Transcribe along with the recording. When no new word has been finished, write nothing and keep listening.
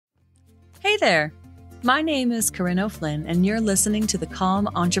there. My name is Corinne O'Flynn, and you're listening to the Calm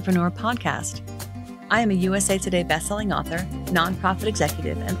Entrepreneur Podcast. I am a USA Today bestselling author, nonprofit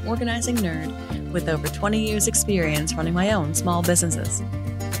executive, and organizing nerd with over 20 years experience running my own small businesses.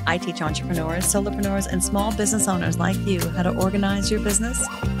 I teach entrepreneurs, solopreneurs, and small business owners like you how to organize your business,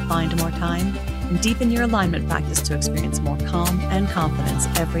 find more time, and deepen your alignment practice to experience more calm and confidence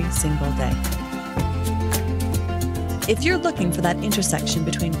every single day. If you're looking for that intersection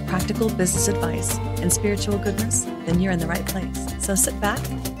between practical business advice and spiritual goodness, then you're in the right place. So sit back,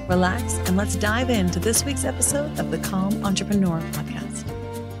 relax, and let's dive into this week's episode of the Calm Entrepreneur Podcast.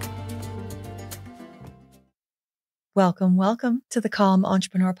 Welcome to the Calm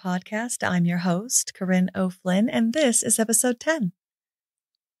Entrepreneur Podcast. I'm your host, Corinne O'Flynn, and this is episode 10.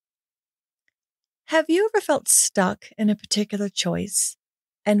 Have you ever felt stuck in a particular choice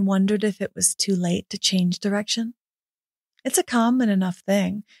and wondered if it was too late to change direction? It's a common enough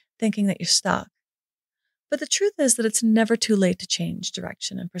thing, thinking that you're stuck. But the truth is that it's never too late to change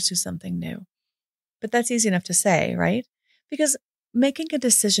direction and pursue something new. But that's easy enough to say, right? Because making a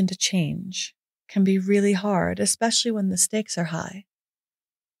decision to change can be really hard, especially when the stakes are high.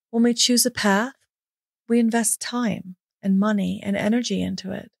 When we choose a path, we invest time and money and energy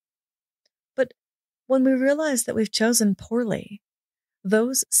into it. But when we realize that we've chosen poorly,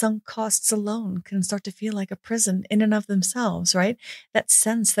 those sunk costs alone can start to feel like a prison in and of themselves, right? That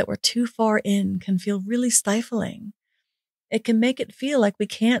sense that we're too far in can feel really stifling. It can make it feel like we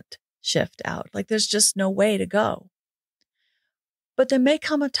can't shift out, like there's just no way to go. But there may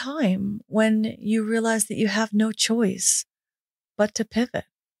come a time when you realize that you have no choice but to pivot.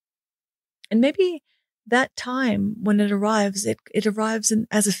 And maybe that time when it arrives, it arrives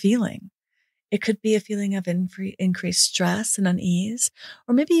as a feeling. It could be a feeling of increased stress and unease,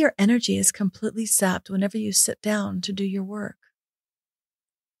 or maybe your energy is completely sapped whenever you sit down to do your work.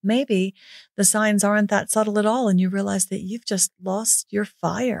 Maybe the signs aren't that subtle at all, and you realize that you've just lost your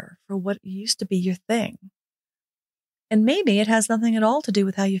fire for what used to be your thing. And maybe it has nothing at all to do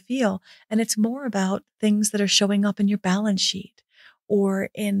with how you feel, and it's more about things that are showing up in your balance sheet, or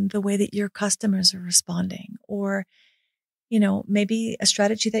in the way that your customers are responding, or maybe a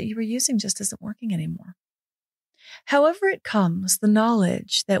strategy that you were using just isn't working anymore. However it comes, the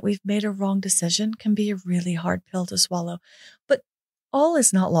knowledge that we've made a wrong decision can be a really hard pill to swallow. But all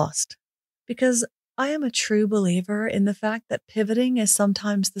is not lost, because I am a true believer in the fact that pivoting is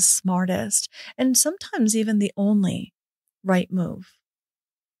sometimes the smartest and sometimes even the only right move.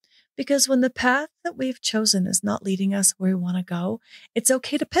 Because when the path that we've chosen is not leading us where we want to go, it's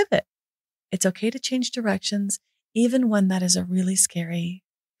okay to pivot. It's okay to change directions, even when that is a really scary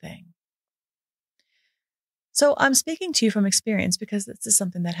thing. So I'm speaking to you from experience because this is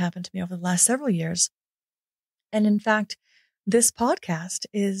something that happened to me over the last several years. And in fact, this podcast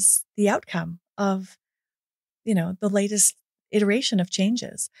is the outcome of, the latest iteration of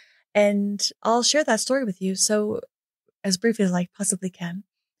changes. And I'll share that story with you. So as briefly as I possibly can.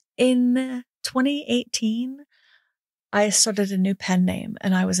 In 2018, I started a new pen name,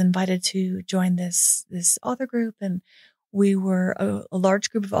 and I was invited to join this author group, and we were a large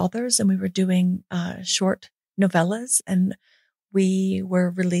group of authors, and we were doing short novellas, and we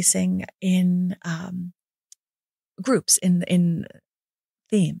were releasing in groups in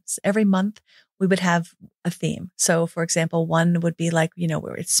themes. Every month we would have a theme. So for example, one would be like,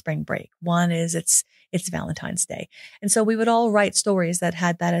 where it's spring break. One is it's Valentine's Day. And so we would all write stories that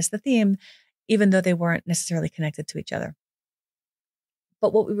had that as the theme, even though they weren't necessarily connected to each other.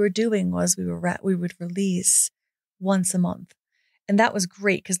 But what we were doing was we would release once a month. And that was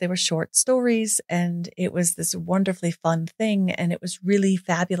great because they were short stories, and it was this wonderfully fun thing, and it was really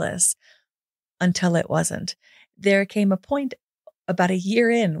fabulous until it wasn't. There came a point about a year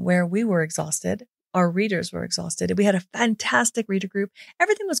in where we were exhausted. Our readers were exhausted. We had a fantastic reader group.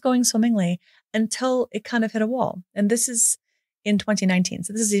 Everything was going swimmingly until it kind of hit a wall. And this is in 2019.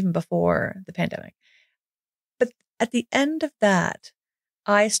 So this is even before the pandemic. But at the end of that,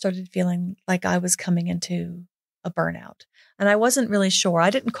 I started feeling like I was coming into a burnout. And I wasn't really sure. I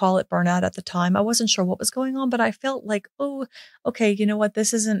didn't call it burnout at the time. I wasn't sure what was going on, but I felt like, oh, okay, you know what?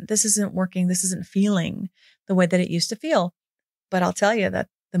 This isn't working. This isn't feeling the way that it used to feel. But I'll tell you that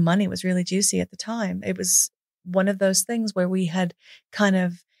the money was really juicy at the time. It was one of those things where we had kind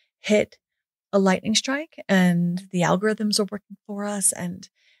of hit a lightning strike, and the algorithms were working for us, and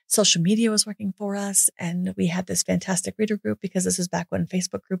social media was working for us. And we had this fantastic reader group, because this is back when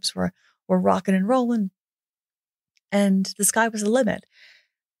Facebook groups were rocking and rolling, and the sky was the limit.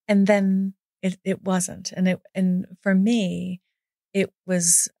 And then it wasn't. And for me, it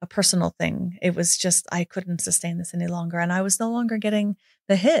was a personal thing. It was just, I couldn't sustain this any longer. And I was no longer getting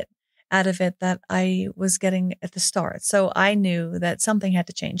the hit. out of it that I was getting at the start. So I knew that something had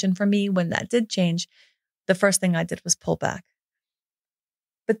to change. And for me, when that did change, the first thing I did was pull back.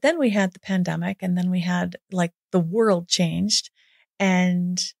 But then we had the pandemic, and then we had like the world changed,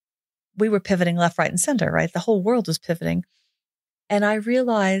 and we were pivoting left, right, and center, right? The whole world was pivoting. And I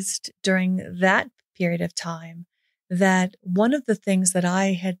realized during that period of time that one of the things that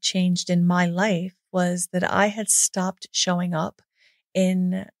I had changed in my life was that I had stopped showing up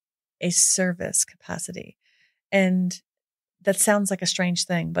in a service capacity. And that sounds like a strange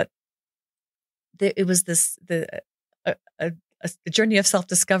thing, but it was a, a, a journey of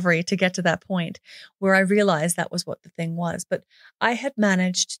self-discovery to get to that point where I realized that was what the thing was. But I had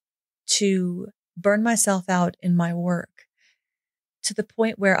managed to burn myself out in my work to the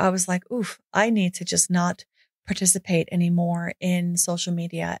point where I was like, oof, I need to just not participate anymore in social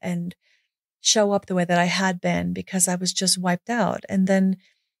media and show up the way that I had been, because I was just wiped out. And then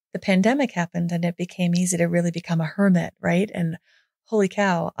the pandemic happened, and it became easy to really become a hermit, right? And holy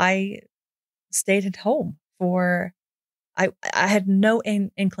cow, I stayed at home I had no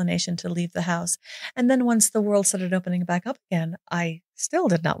inclination to leave the house. And then once the world started opening back up again, I still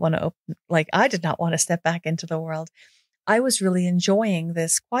did not want to I did not want to step back into the world. I was really enjoying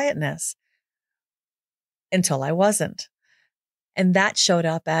this quietness until I wasn't. And that showed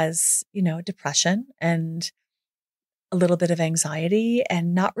up as, depression and a little bit of anxiety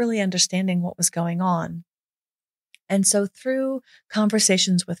and not really understanding what was going on. And so through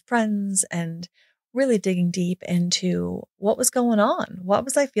conversations with friends and really digging deep into what was going on, what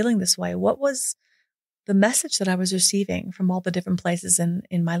was I feeling this way? What was the message that I was receiving from all the different places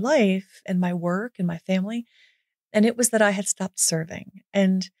in my life and my work and my family? And it was that I had stopped serving.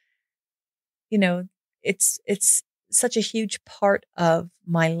 And, it's such a huge part of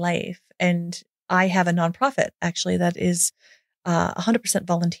my life. And I have a nonprofit actually that is 100%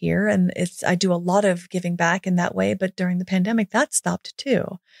 volunteer. And I do a lot of giving back in that way. But during the pandemic, that stopped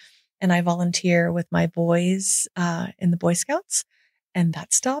too. And I volunteer with my boys in the Boy Scouts, and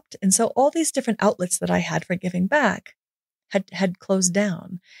that stopped. And so all these different outlets that I had for giving back had closed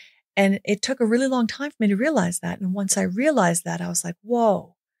down. And it took a really long time for me to realize that. And once I realized that, I was like,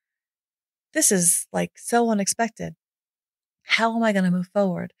 whoa, this is like so unexpected. How am I going to move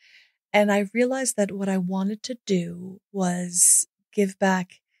forward? And I realized that what I wanted to do was give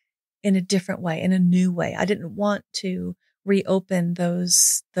back in a different way, in a new way. I didn't want to reopen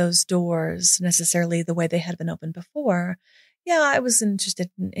those doors necessarily the way they had been opened before. Yeah, I was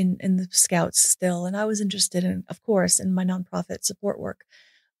interested in the Scouts still, and I was interested in, of course, in my nonprofit support work.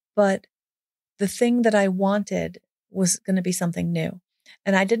 But the thing that I wanted was going to be something new.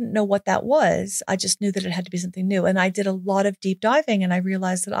 And I didn't know what that was. I just knew that it had to be something new. And I did a lot of deep diving, and I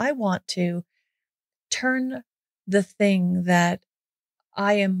realized that I want to turn the thing that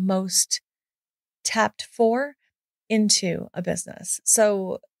I am most tapped for into a business.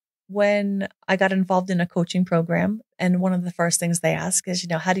 So when I got involved in a coaching program, and one of the first things they ask is,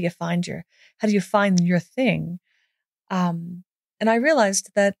 how do you find your thing? And I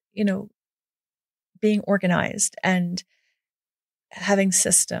realized that, being organized and having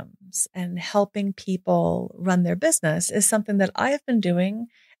systems and helping people run their business is something that I have been doing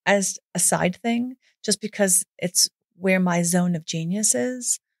as a side thing, just because it's where my zone of genius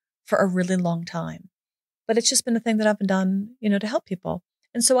is for a really long time. But it's just been a thing that I've done, to help people.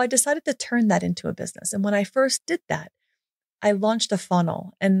 And so I decided to turn that into a business. And when I first did that, I launched a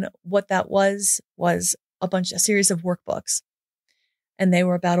funnel. And what that was a series of workbooks. And they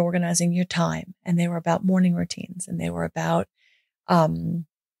were about organizing your time, and they were about morning routines, and they were about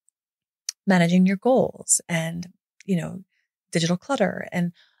managing your goals and, digital clutter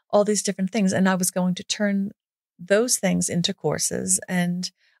and all these different things. And I was going to turn those things into courses, and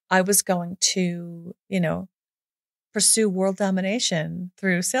I was going to, pursue world domination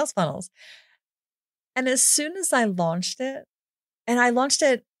through sales funnels. And as soon as I launched it, and I launched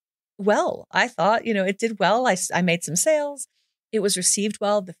it well, I thought, it did well. I made some sales. It was received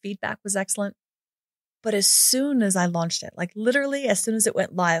well. The feedback was excellent. But as soon as I launched it, like literally as soon as it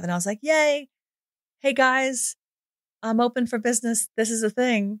went live, and I was like, yay, hey guys, I'm open for business. This is a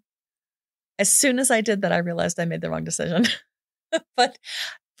thing. As soon as I did that, I realized I made the wrong decision. but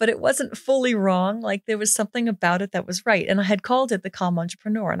it wasn't fully wrong. Like there was something about it that was right. And I had called it the Calm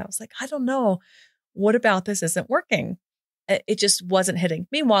Entrepreneur. And I was like, I don't know, what about this isn't working? It just wasn't hitting.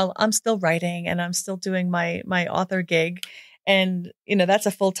 Meanwhile, I'm still writing, and I'm still doing my author gig. And, that's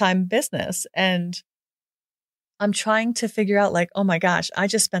a full-time business. And I'm trying to figure out like, oh my gosh, I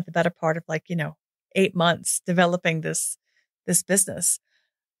just spent the better part of 8 months developing this business.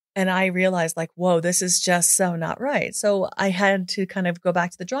 And I realized like, whoa, this is just so not right. So I had to kind of go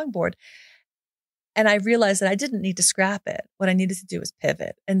back to the drawing board. And I realized that I didn't need to scrap it. What I needed to do was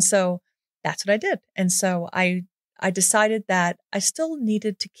pivot. And so that's what I did. And so I decided that I still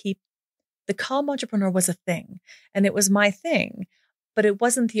needed to keep the calm entrepreneur was a thing and it was my thing, but it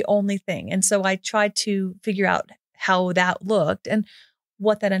wasn't the only thing. And so I tried to figure out how that looked. And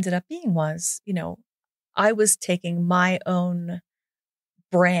what that ended up being was, I was taking my own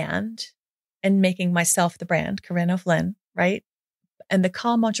brand and making myself the brand, Corinne O'Flynn, right? And the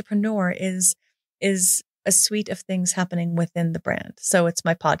calm entrepreneur is a suite of things happening within the brand. So it's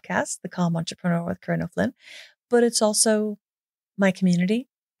my podcast, The Calm Entrepreneur with Corinne O'Flynn, but it's also my community.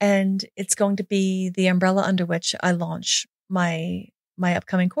 And it's going to be the umbrella under which I launch my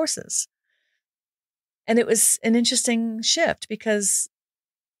upcoming courses. And it was an interesting shift because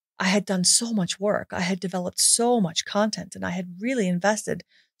I had done so much work. I had developed so much content and I had really invested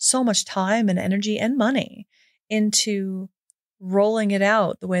so much time and energy and money into rolling it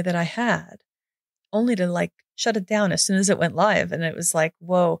out the way that I had, only to like shut it down as soon as it went live. And it was like,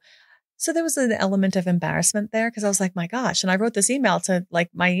 whoa. So there was an element of embarrassment there because I was like, my gosh. And I wrote this email to like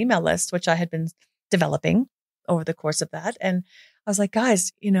my email list, which I had been developing over the course of that. And I was like,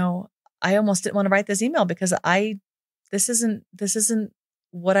 guys, I almost didn't want to write this email because this isn't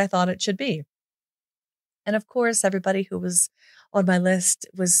what I thought it should be. And of course, everybody who was on my list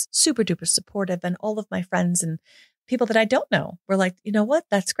was super duper supportive. And all of my friends and people that I don't know were like, you know what?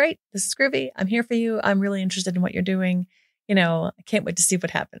 That's great. This is groovy. I'm here for you. I'm really interested in what you're doing. I can't wait to see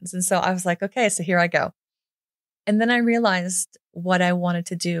what happens. And so I was like, okay, so here I go. And then I realized what I wanted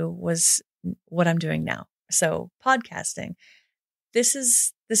to do was what I'm doing now. So podcasting, this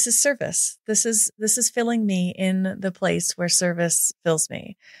is service. This is filling me in the place where service fills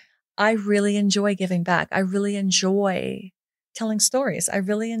me. I really enjoy giving back. I really enjoy telling stories. I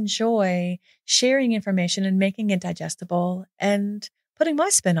really enjoy sharing information and making it digestible and putting my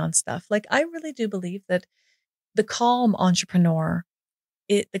spin on stuff. Like I really do believe that the calm entrepreneur,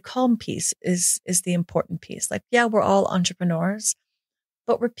 the calm piece is the important piece. Like, yeah, we're all entrepreneurs,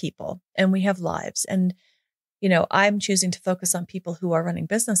 but we're people and we have lives. And, I'm choosing to focus on people who are running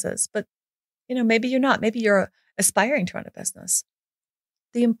businesses, but, maybe you're not. Maybe you're aspiring to run a business.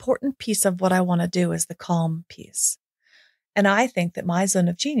 The important piece of what I want to do is the calm piece. And I think that my zone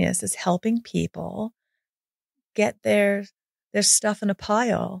of genius is helping people get their stuff in a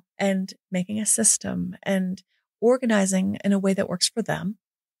pile and making a system and organizing in a way that works for them,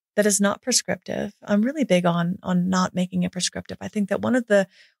 that is not prescriptive. I'm really big on not making it prescriptive. I think that one of the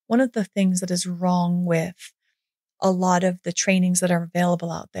things that is wrong with a lot of the trainings that are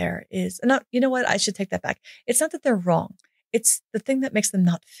available out there is, not, you know what? I should take that back. It's not that they're wrong. It's the thing that makes them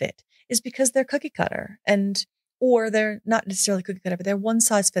not fit is because they're cookie cutter or they're not necessarily cookie cutter, but they're one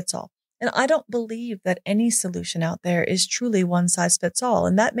size fits all. And I don't believe that any solution out there is truly one size fits all.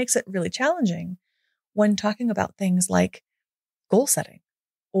 And that makes it really challenging when talking about things like goal setting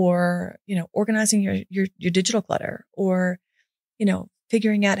or, organizing your digital clutter or,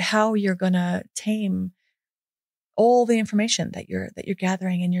 figuring out how you're going to tame all the information that you're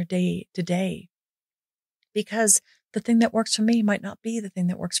gathering in your day to day, because the thing that works for me might not be the thing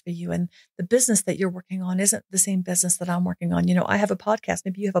that works for you. And the business that you're working on isn't the same business that I'm working on. I have a podcast,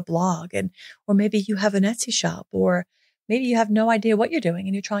 maybe you have a blog or maybe you have an Etsy shop, or maybe you have no idea what you're doing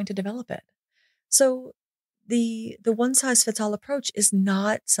and you're trying to develop it. So the one size fits all approach is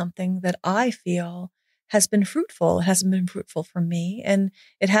not something that I feel has been fruitful. It hasn't been fruitful for me. And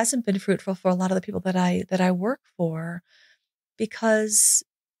it hasn't been fruitful for a lot of the people that I work for, because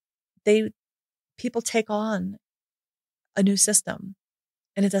people take on a new system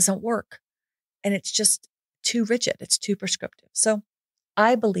and it doesn't work. And it's just too rigid. It's too prescriptive. So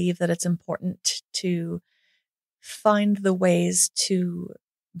I believe that it's important to find the ways to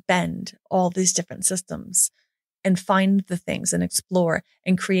bend all these different systems and find the things and explore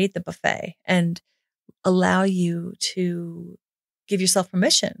and create the buffet and allow you to give yourself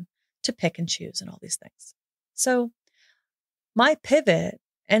permission to pick and choose and all these things. So my pivot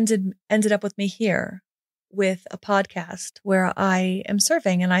ended up with me here with a podcast where I am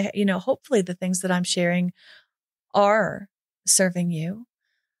serving, and I, hopefully the things that I'm sharing are serving you.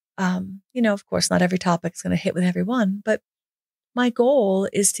 Of course, not every topic is going to hit with everyone, but my goal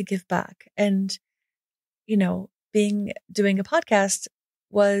is to give back. And, doing a podcast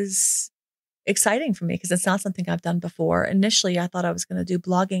was exciting for me because it's not something I've done before. Initially, I thought I was going to do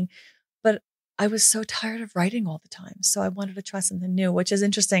blogging, but I was so tired of writing all the time. So I wanted to try something new, which is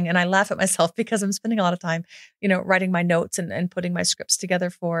interesting. And I laugh at myself because I'm spending a lot of time, writing my notes and putting my scripts together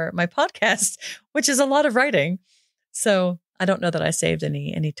for my podcast, which is a lot of writing. So I don't know that I saved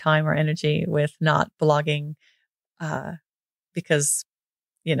any time or energy with not blogging, because,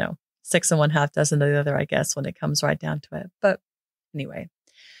 six and one half dozen of the other, I guess, when it comes right down to it. But anyway,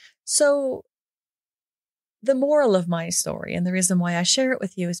 so the moral of my story and the reason why I share it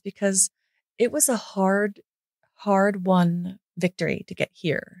with you is because it was a hard won victory to get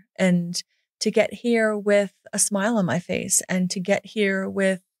here, and to get here with a smile on my face, and to get here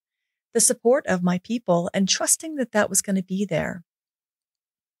with the support of my people, and trusting that that was going to be there,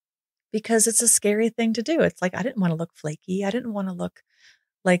 because it's a scary thing to do. It's like, I didn't want to look flaky. I didn't want to look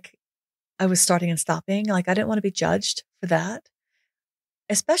like I was starting and stopping. Like, I didn't want to be judged for that.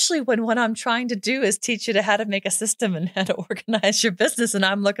 Especially when what I'm trying to do is teach you how to make a system and how to organize your business. And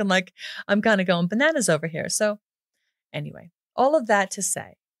I'm looking like I'm kind of going bananas over here. So anyway, all of that to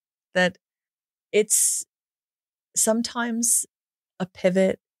say that it's sometimes a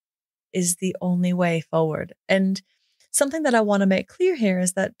pivot is the only way forward. And something that I want to make clear here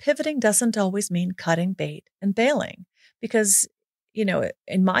is that pivoting doesn't always mean cutting bait and bailing, because,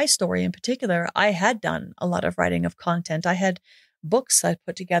 in my story in particular, I had done a lot of writing of content. I had books I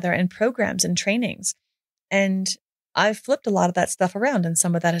put together and programs and trainings, and I've flipped a lot of that stuff around, and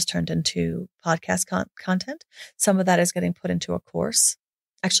some of that has turned into podcast content. Some of that is getting put into a course,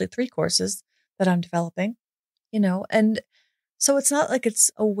 actually 3 courses that I'm developing, and so it's not like it's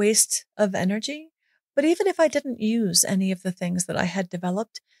a waste of energy. But even if I didn't use any of the things that I had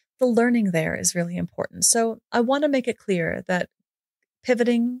developed, the learning there is really important. So I want to make it clear that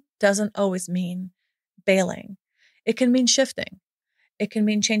pivoting doesn't always mean bailing. It can mean shifting. It can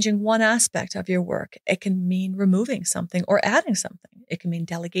mean changing one aspect of your work. It can mean removing something or adding something. It can mean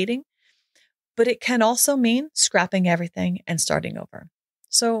delegating, but it can also mean scrapping everything and starting over.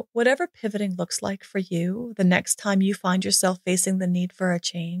 So whatever pivoting looks like for you, the next time you find yourself facing the need for a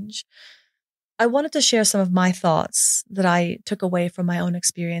change, I wanted to share some of my thoughts that I took away from my own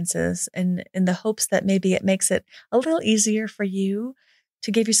experiences, in the hopes that maybe it makes it a little easier for you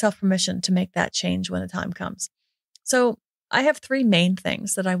to give yourself permission to make that change when the time comes. So I have 3 main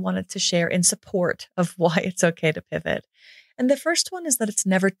things that I wanted to share in support of why it's okay to pivot. And the first one is that it's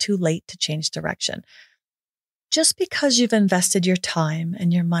never too late to change direction. Just because you've invested your time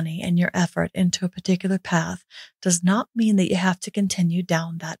and your money and your effort into a particular path does not mean that you have to continue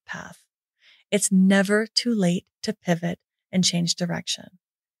down that path. It's never too late to pivot and change direction,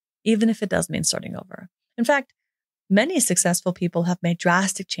 even if it does mean starting over. In fact, many successful people have made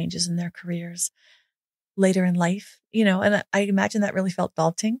drastic changes in their careers later in life, and I imagine that really felt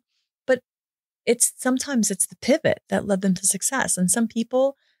daunting, but sometimes it's the pivot that led them to success. And some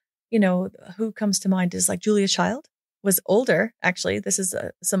people, who comes to mind is like Julia Child, was older. Actually, this is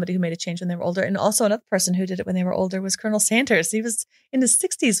somebody who made a change when they were older. And also another person who did it when they were older was Colonel Sanders. He was in his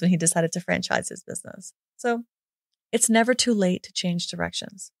 60s when he decided to franchise his business. So it's never too late to change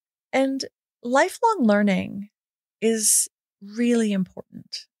directions. And lifelong learning is really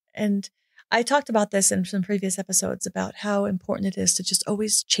important. And I talked about this in some previous episodes about how important it is to just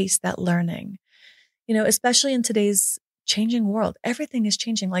always chase that learning, especially in today's changing world. Everything is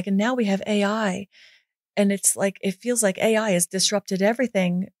changing. And now we have AI, and it's like, it feels like AI has disrupted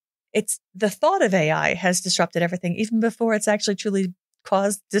everything. It's the thought of AI has disrupted everything, even before it's actually truly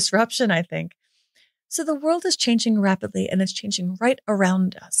caused disruption, I think. So the world is changing rapidly, and it's changing right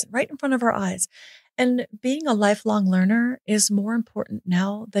around us, right in front of our eyes. And being a lifelong learner is more important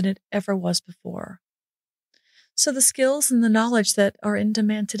now than it ever was before. So the skills and the knowledge that are in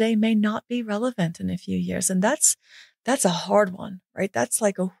demand today may not be relevant in a few years. And that's a hard one, right? That's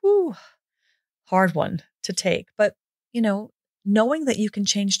like a hard one to take. But, knowing that you can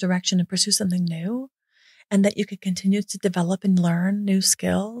change direction and pursue something new, and that you can continue to develop and learn new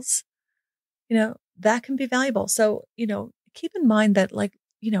skills, that can be valuable. So, keep in mind that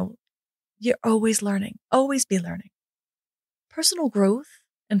you're always learning, always be learning. Personal growth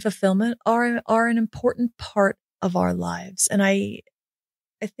and fulfillment are an important part of our lives. And I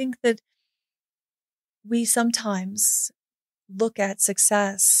think that we sometimes look at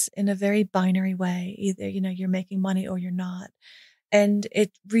success in a very binary way. Either, you're making money or you're not. And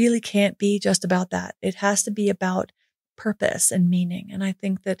it really can't be just about that. It has to be about purpose and meaning. And I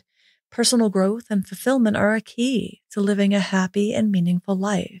think that personal growth and fulfillment are a key to living a happy and meaningful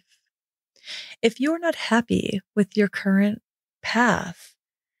life. If you're not happy with your current path,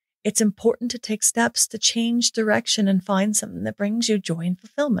 it's important to take steps to change direction and find something that brings you joy and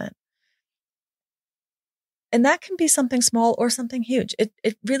fulfillment. And that can be something small or something huge.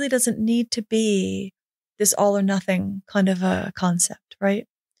 It really doesn't need to be this all or nothing kind of a concept, right?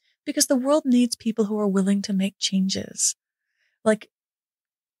 Because the world needs people who are willing to make changes. Like,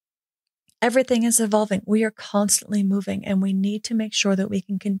 Everything is evolving. We are constantly moving, and we need to make sure that we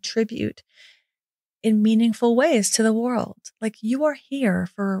can contribute in meaningful ways to the world. Like, you are here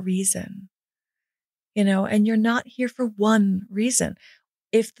for a reason, and you're not here for one reason.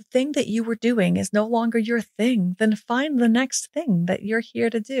 If the thing that you were doing is no longer your thing, then find the next thing that you're here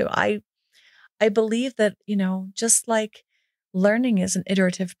to do. I believe that, just like learning is an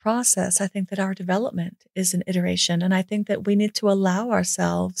iterative process, I think that our development is an iteration. And I think that we need to allow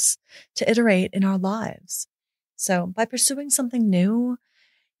ourselves to iterate in our lives. So by pursuing something new,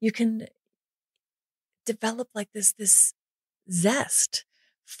 you can develop like this zest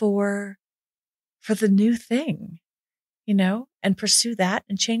for the new thing, and pursue that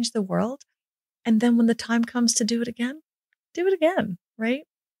and change the world. And then when the time comes to do it again, right?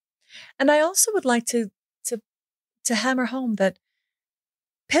 And I also would like to hammer home that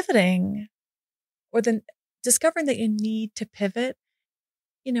pivoting, or then discovering that you need to pivot,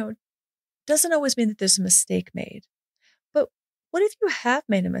 doesn't always mean that there's a mistake made. But what if you have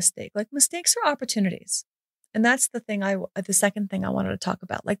made a mistake? Like, mistakes are opportunities. And that's the second thing I wanted to talk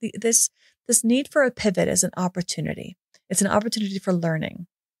about. Like, this need for a pivot is an opportunity. It's an opportunity for learning,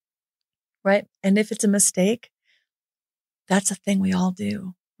 right? And if it's a mistake, that's a thing we all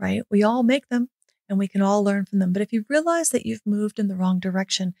do, right? We all make them, and we can all learn from them. But if you realize that you've moved in the wrong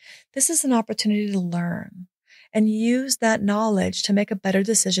direction, this is an opportunity to learn and use that knowledge to make a better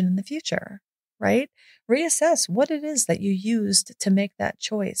decision in the future, right? Reassess what it is that you used to make that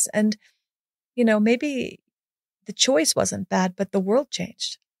choice. And, maybe the choice wasn't bad, but the world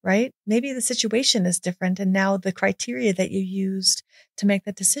changed, right? Maybe the situation is different, and now the criteria that you used to make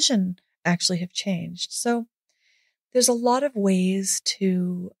that decision actually have changed. So there's a lot of ways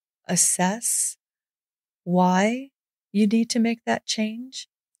to assess why you need to make that change.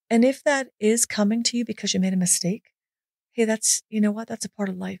 And if that is coming to you because you made a mistake, hey, that's a part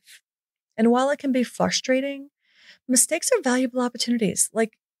of life. And while it can be frustrating, mistakes are valuable opportunities.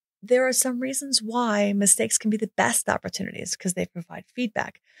 Like, there are some reasons why mistakes can be the best opportunities, because they provide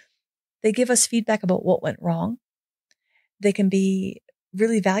feedback. They give us feedback about what went wrong. They can be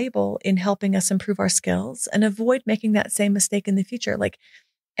really valuable in helping us improve our skills and avoid making that same mistake in the future. Like,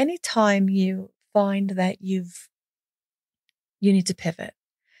 anytime you find that you need to pivot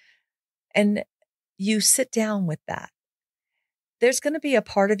and you sit down with that, there's going to be a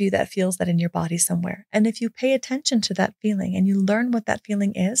part of you that feels that in your body somewhere. And if you pay attention to that feeling and you learn what that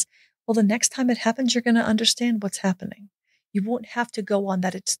feeling is, well, the next time it happens, you're going to understand what's happening. You won't have to go on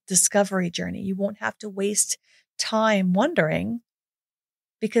that discovery journey. You won't have to waste time wondering,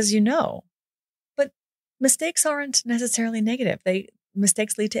 because But mistakes aren't necessarily negative.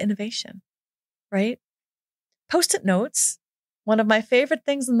 Mistakes lead to innovation, right? Post-it notes, one of my favorite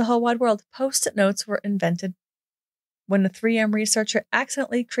things in the whole wide world. Post-it notes were invented when a 3M researcher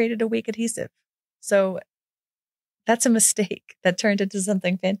accidentally created a weak adhesive. So that's a mistake that turned into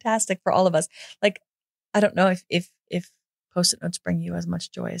something fantastic for all of us. Like, I don't know if Post-it notes bring you as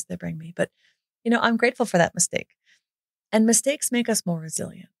much joy as they bring me, but I'm grateful for that mistake. And mistakes make us more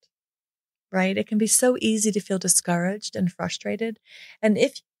resilient, right? It can be so easy to feel discouraged and frustrated. And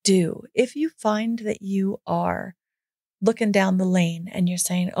if you find that you are looking down the lane and you're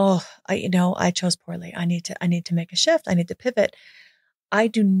saying, oh, I chose poorly. I need to make a shift. I need to pivot. I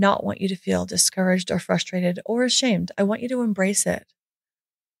do not want you to feel discouraged or frustrated or ashamed. I want you to embrace it,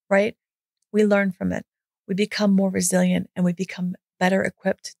 right? We learn from it. We become more resilient, and we become better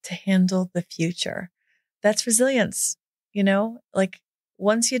equipped to handle the future. That's resilience, like,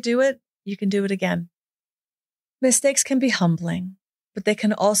 once you do it, you can do it again. Mistakes can be humbling, but they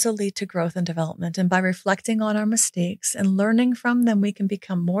can also lead to growth and development. And by reflecting on our mistakes and learning from them, we can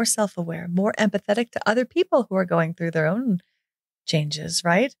become more self-aware, more empathetic to other people who are going through their own changes,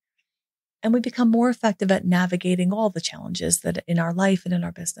 right? And we become more effective at navigating all the challenges that in our life and in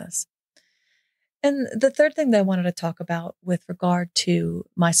our business. And the third thing that I wanted to talk about with regard to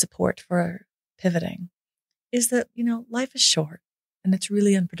my support for pivoting is that, life is short and it's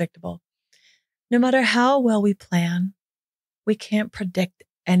really unpredictable. No matter how well we plan, we can't predict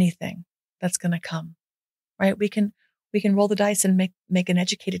anything that's going to come, right? We can roll the dice and make an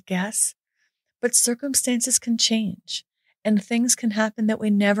educated guess, but circumstances can change and things can happen that we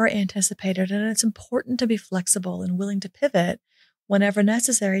never anticipated. And it's important to be flexible and willing to pivot whenever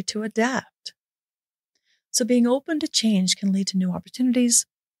necessary to adapt. So being open to change can lead to new opportunities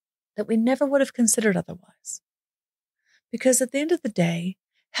that we never would have considered otherwise. Because at the end of the day,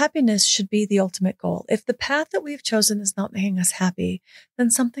 happiness should be the ultimate goal. If the path that we've chosen is not making us happy, then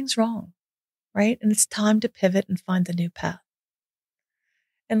something's wrong, right? And it's time to pivot and find the new path.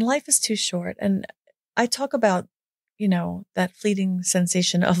 And life is too short. And I talk about, that fleeting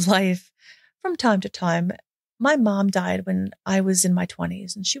sensation of life from time to time. My mom died when I was in my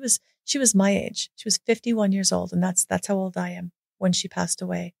 20s, and she was my age. She was 51 years old, and that's how old I am when she passed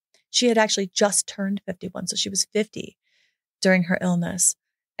away. She had actually just turned 51, so she was 50 during her illness,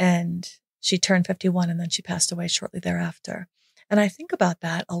 and she turned 51 and then she passed away shortly thereafter. And I think about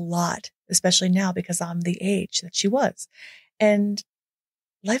that a lot, especially now because I'm the age that she was. And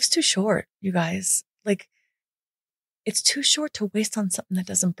life's too short, you guys. Like, it's too short to waste on something that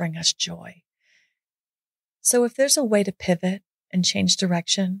doesn't bring us joy. So if there's a way to pivot and change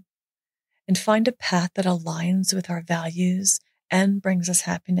direction and find a path that aligns with our values and brings us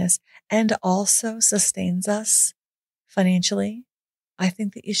happiness and also sustains us financially, I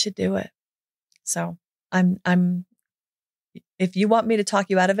think that you should do it. So if you want me to talk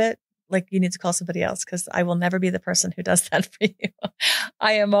you out of it, like, you need to call somebody else, because I will never be the person who does that for you.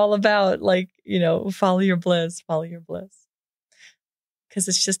 I am all about, like, follow your bliss, follow your bliss.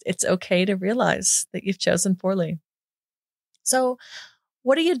 Because it's okay to realize that you've chosen poorly. So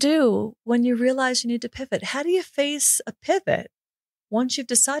what do you do when you realize you need to pivot? How do you face a pivot once you've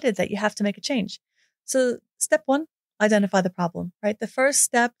decided that you have to make a change? So step one, identify the problem, right? The first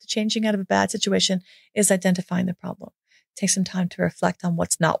step to changing out of a bad situation is identifying the problem. Take some time to reflect on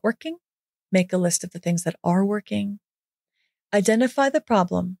what's not working. Make a list of the things that are working. Identify the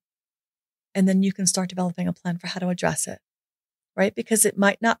problem. And then you can start developing a plan for how to address it, right? Because it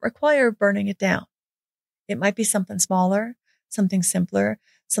might not require burning it down. It might be something smaller, something simpler,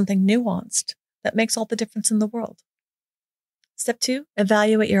 something nuanced that makes all the difference in the world. Step two,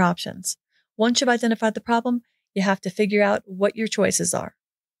 evaluate your options. Once you've identified the problem, you have to figure out what your choices are.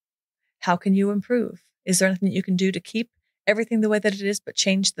 How can you improve? Is there anything that you can do to keep everything the way that it is, but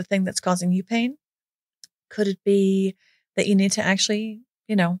change the thing that's causing you pain? Could it be that you need to actually,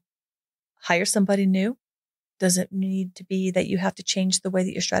 hire somebody new? Does it need to be that you have to change the way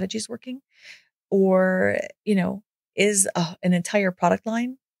that your strategy is working? Or, is an entire product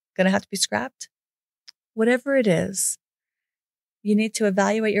line going to have to be scrapped? Whatever it is, you need to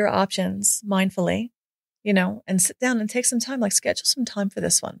evaluate your options mindfully, and sit down and take some time, like schedule some time for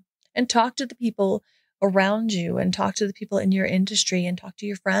this one, and talk to the people around you, and talk to the people in your industry, and talk to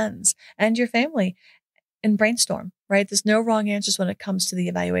your friends and your family, and brainstorm, right? There's no wrong answers when it comes to the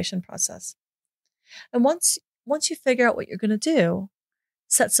evaluation process. And once you figure out what you're going to do,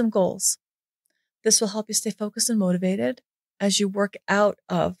 set some goals. This will help you stay focused and motivated as you work out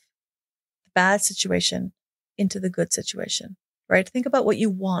of the bad situation into the good situation, right? Think about what you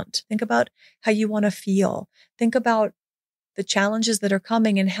want. Think about how you want to feel. Think about the challenges that are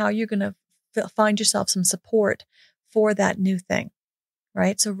coming and how you're going to find yourself some support for that new thing,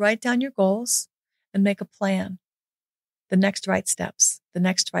 right? So write down your goals and make a plan. The next right steps, the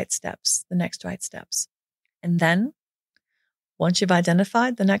next right steps, the next right steps. And then once you've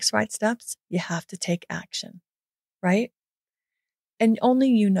identified the next right steps, you have to take action, right? And only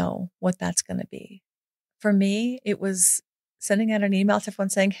you know what that's going to be. For me, it was sending out an email to everyone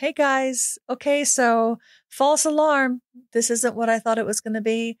saying, hey guys, okay, so false alarm. This isn't what I thought it was going to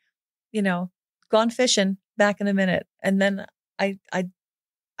be. Gone fishing, back in a minute. And then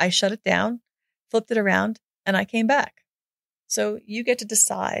I shut it down, flipped it around, and I came back. So you get to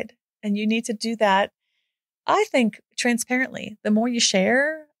decide, and you need to do that, I think, transparently. The more you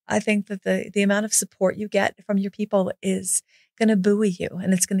share, I think that the amount of support you get from your people is going to buoy you,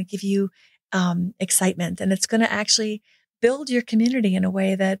 and it's going to give you excitement, and it's going to actually build your community in a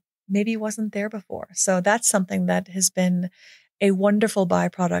way that maybe wasn't there before. So that's something that has been a wonderful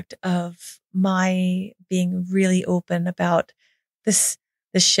byproduct of my being really open about this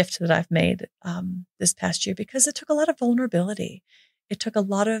shift that I've made this past year, because it took a lot of vulnerability. It took a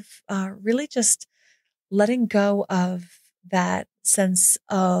lot of really just letting go of that sense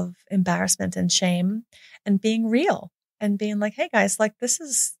of embarrassment and shame, and being real and being like, hey guys, like, this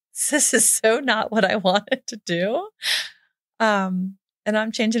is so not what I wanted to do. And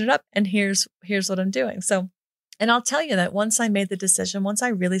I'm changing it up, and here's what I'm doing. So, and I'll tell you that once I made the decision, once I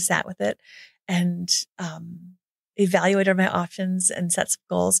really sat with it and evaluated my options and set some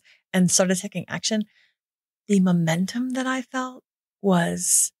goals and started taking action, the momentum that I felt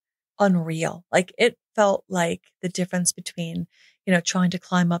was unreal. Like, it felt like the difference between, trying to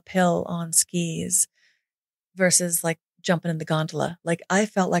climb uphill on skis versus like jumping in the gondola. Like, I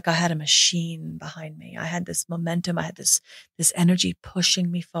felt like I had a machine behind me. I had this momentum. I had this energy pushing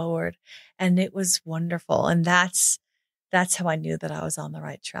me forward, and it was wonderful. And that's how I knew that I was on the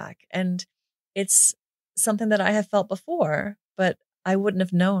right track. And it's something that I have felt before, but I wouldn't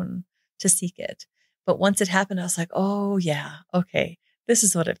have known to seek it. But once it happened, I was like, oh yeah, okay, this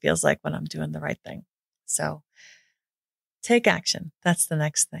is what it feels like when I'm doing the right thing. So take action. That's the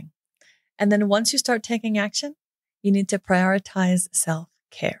next thing. And then once you start taking action, you need to prioritize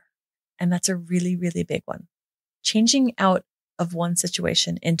self-care. And that's a really, really big one. Changing out of one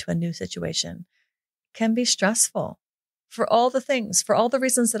situation into a new situation can be stressful for all the things, for all the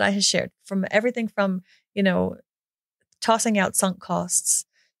reasons that I have shared, from everything from, tossing out sunk costs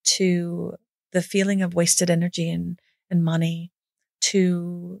to the feeling of wasted energy and money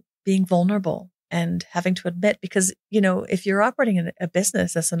to being vulnerable and having to admit, because, if you're operating in a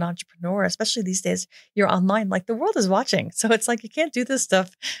business as an entrepreneur, especially these days, you're online, like the world is watching. So it's like, you can't do this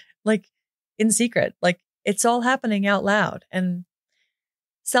stuff like in secret, like it's all happening out loud. And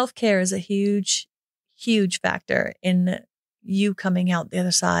self-care is a huge, huge factor in you coming out the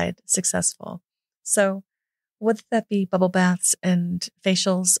other side successful. So whether that be bubble baths and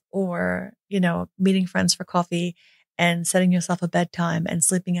facials or, meeting friends for coffee and setting yourself a bedtime and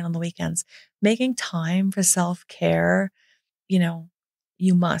sleeping in on the weekends, making time for self-care,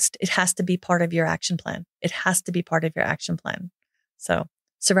 you must. It has to be part of your action plan. It has to be part of your action plan. So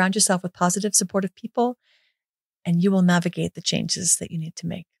surround yourself with positive, supportive people, and you will navigate the changes that you need to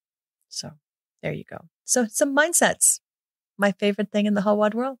make. So there you go. So some mindsets, my favorite thing in the whole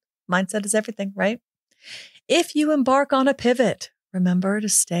wide world. Mindset is everything, right? If you embark on a pivot, remember to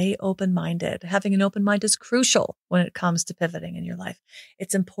stay open-minded. Having an open mind is crucial when it comes to pivoting in your life.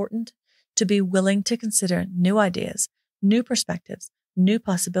 It's important to be willing to consider new ideas, new perspectives, new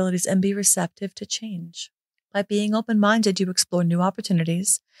possibilities, and be receptive to change. By being open-minded, you explore new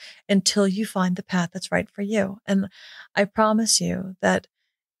opportunities until you find the path that's right for you. And I promise you that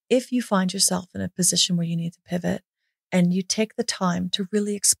if you find yourself in a position where you need to pivot and you take the time to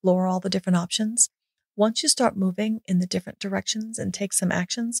really explore all the different options, once you start moving in the different directions and take some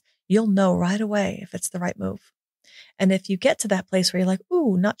actions, you'll know right away if it's the right move. And if you get to that place where you're like,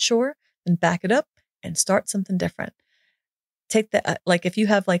 ooh, not sure, then back it up and start something different. Take the, if you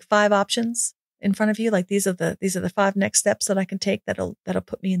have like 5 options in front of you, like these are the 5 next steps that I can take that'll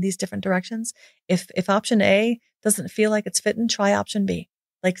put me in these different directions. If option A doesn't feel like it's fitting, try option B.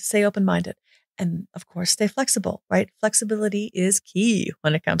 Like, stay open-minded. And of course, stay flexible, right? Flexibility is key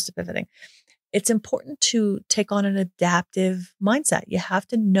when it comes to pivoting. It's important to take on an adaptive mindset. You have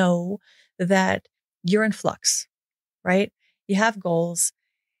to know that you're in flux, right? You have goals.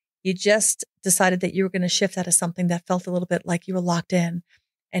 You just decided that you were going to shift out of something that felt a little bit like you were locked in.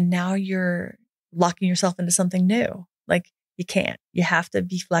 And now you're locking yourself into something new. Like, you can't. You have to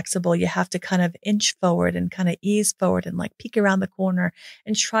be flexible. You have to kind of inch forward and kind of ease forward and like peek around the corner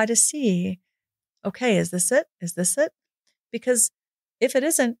and try to see, okay, is this it? Is this it? Because if it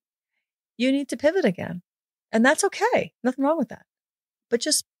isn't, you need to pivot again. And that's okay. Nothing wrong with that. But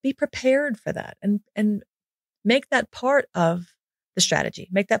just be prepared for that and make that part of the strategy.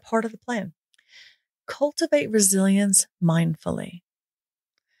 Make that part of the plan. Cultivate resilience mindfully.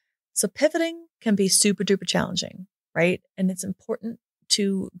 So pivoting can be super duper challenging, right? And it's important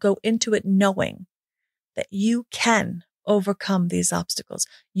to go into it knowing that you can overcome these obstacles.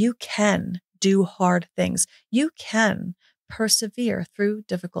 You can do hard things. You can persevere through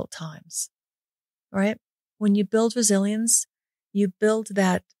difficult times, right? When you build resilience, you build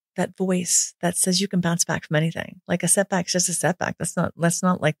that voice that says you can bounce back from anything. Like, a setback is just a setback. That's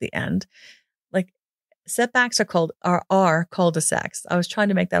not like the end. Like, setbacks are cul-de-sacs. I was trying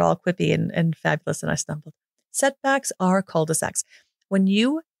to make that all quippy and fabulous, and I stumbled. Setbacks are cul-de-sacs. When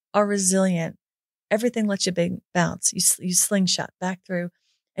you are resilient, everything lets you bounce. You slingshot back through,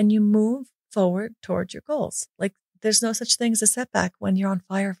 and you move forward towards your goals. Like, there's no such thing as a setback when you're on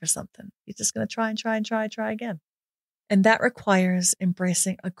fire for something. You're just going to try and try and try and try again. And that requires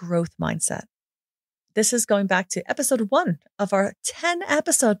embracing a growth mindset. This is going back to episode 1 of our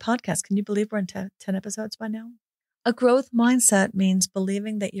 10-episode podcast. Can you believe we're in 10 episodes by now? A growth mindset means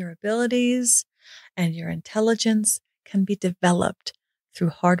believing that your abilities and your intelligence can be developed through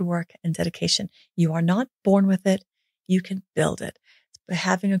hard work and dedication. You are not born with it. You can build it. By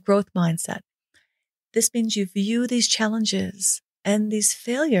having a growth mindset, this means you view these challenges and these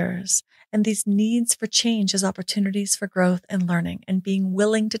failures and these needs for change as opportunities for growth and learning, and being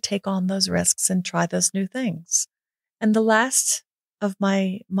willing to take on those risks and try those new things. And the last of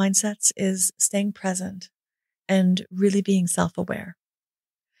my mindsets is staying present and really being self-aware.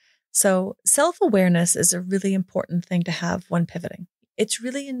 So self-awareness is a really important thing to have when pivoting. It's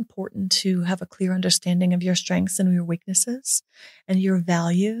really important to have a clear understanding of your strengths and your weaknesses and your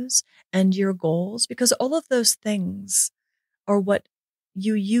values and your goals, because all of those things are what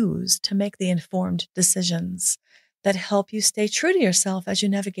you use to make the informed decisions that help you stay true to yourself as you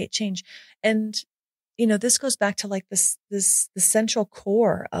navigate change. And, this goes back to like the central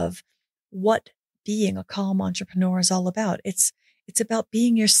core of what being a calm entrepreneur is all about. It's about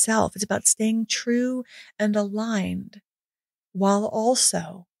being yourself. It's about staying true and aligned while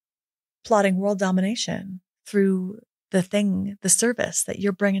also plotting world domination through the service that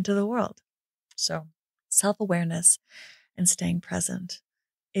you're bringing to the world. So self-awareness and staying present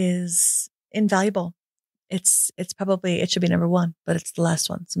is invaluable. It should be number one, but it's the last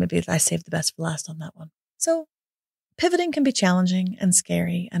one. So maybe I saved the best for last on that one. So pivoting can be challenging and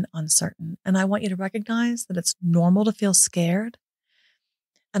scary and uncertain. And I want you to recognize that it's normal to feel scared.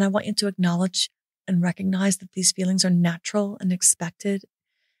 And I want you to acknowledge and recognize that these feelings are natural and expected.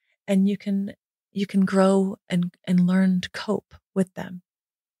 And you can grow and learn to cope with them,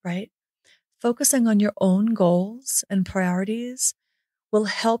 right? Focusing on your own goals and priorities will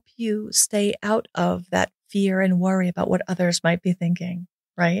help you stay out of that fear and worry about what others might be thinking,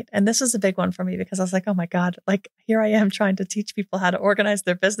 right? And this was a big one for me because I was like, oh my God, like here I am trying to teach people how to organize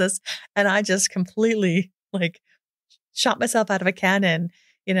their business. And I just completely like shot myself out of a cannon,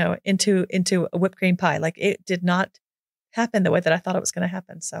 into a whipped cream pie. Like it did not happen the way that I thought it was going to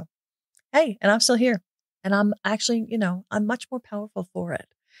happen. So, hey, and I'm still here and I'm actually, I'm much more powerful for it.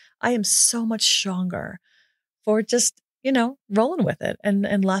 I am so much stronger for just, rolling with it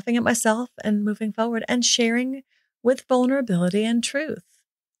and laughing at myself and moving forward and sharing with vulnerability and truth.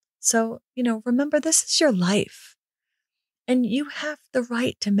 So, remember, this is your life and you have the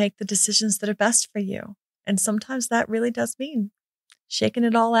right to make the decisions that are best for you. And sometimes that really does mean shaking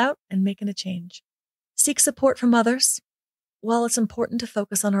it all out and making a change. Seek support from others. While it's important to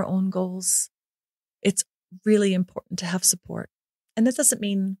focus on our own goals, it's really important to have support. And this doesn't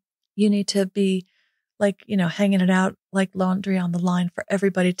mean you need to be like, hanging it out like laundry on the line for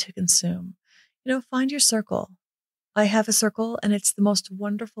everybody to consume. Find your circle. I have a circle and it's the most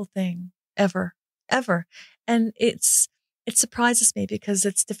wonderful thing ever, ever. And it surprises me because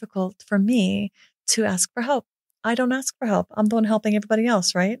it's difficult for me to ask for help. I don't ask for help. I'm the one helping everybody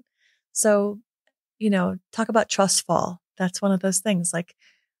else, right? So, talk about trust fall. That's one of those things like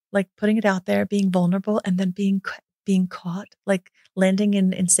putting it out there, being vulnerable and then being caught, like landing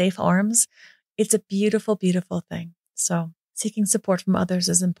in safe arms. It's a beautiful, beautiful thing. So seeking support from others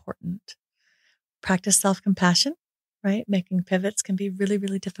is important. Practice self-compassion, right? Making pivots can be really,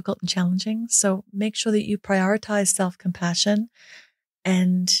 really difficult and challenging. So make sure that you prioritize self-compassion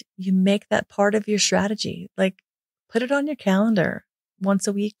and you make that part of your strategy. Like put it on your calendar once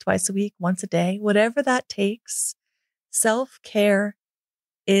a week, twice a week, once a day, whatever that takes. Self-care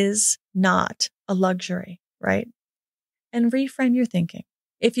is not a luxury, right? And reframe your thinking.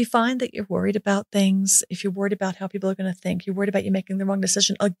 If you find that you're worried about things, if you're worried about how people are going to think, you're worried about you making the wrong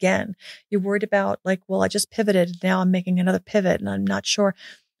decision again, you're worried about like, well, I just pivoted. Now I'm making another pivot and I'm not sure,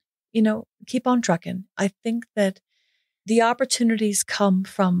 keep on trucking. I think that the opportunities come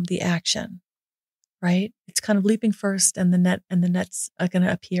from the action, right? It's kind of leaping first and the nets are going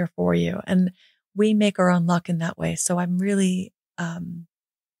to appear for you. And we make our own luck in that way. So I'm really going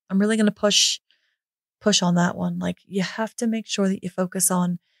to push on that one. Like you have to make sure that you focus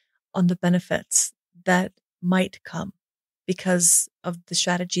on the benefits that might come because of the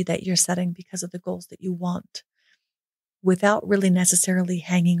strategy that you're setting, because of the goals that you want, without really necessarily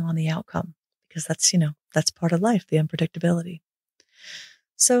hanging on the outcome, because that's part of life, the unpredictability.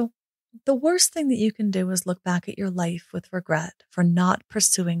 So the worst thing that you can do is look back at your life with regret for not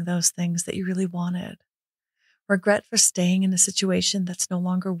pursuing those things that you really wanted. Regret for staying in a situation that's no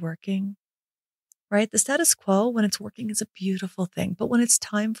longer working. Right? The status quo, when it's working, is a beautiful thing. But when it's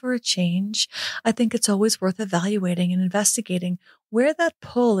time for a change, I think it's always worth evaluating and investigating where that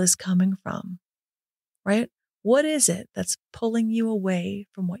pull is coming from, right? What is it that's pulling you away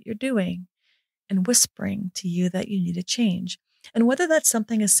from what you're doing and whispering to you that you need a change? And whether that's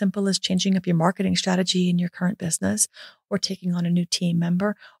something as simple as changing up your marketing strategy in your current business, or taking on a new team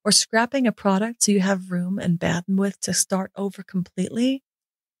member, or scrapping a product so you have room and bandwidth to start over completely.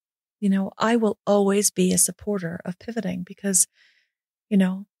 I will always be a supporter of pivoting because,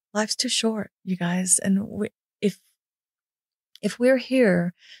 life's too short, you guys. And if we're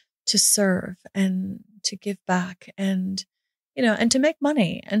here to serve and to give back and, and to make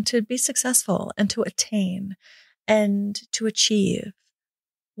money and to be successful and to attain and to achieve,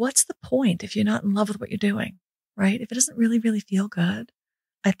 what's the point if you're not in love with what you're doing, right? If it doesn't really, really feel good,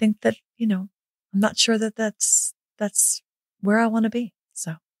 I think that, I'm not sure that that's where I want to be.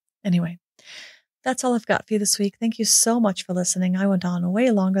 So anyway, that's all I've got for you this week. Thank you so much for listening. I went on way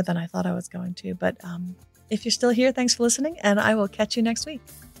longer than I thought I was going to, but if you're still here, thanks for listening, and I will catch you next week.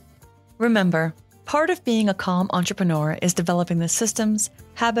 Remember, Part of being a calm entrepreneur is developing the systems,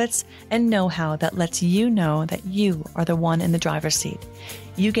 habits, and know-how that lets you know that you are the one in the driver's seat.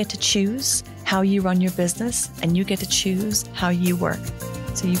 You get to choose how you run your business, and you get to choose how you work.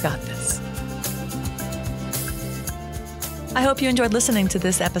 So you got this. I hope you enjoyed listening to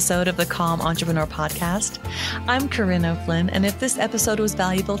this episode of the Calm Entrepreneur Podcast. I'm Corinne O'Flynn, and if this episode was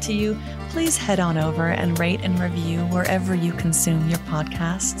valuable to you, please head on over and rate and review wherever you consume your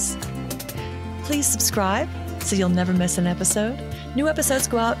podcasts. Please subscribe so you'll never miss an episode. New episodes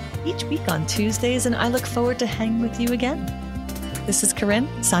go out each week on Tuesdays, and I look forward to hanging with you again. This is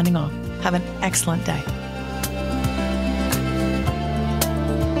Corinne signing off. Have an excellent day.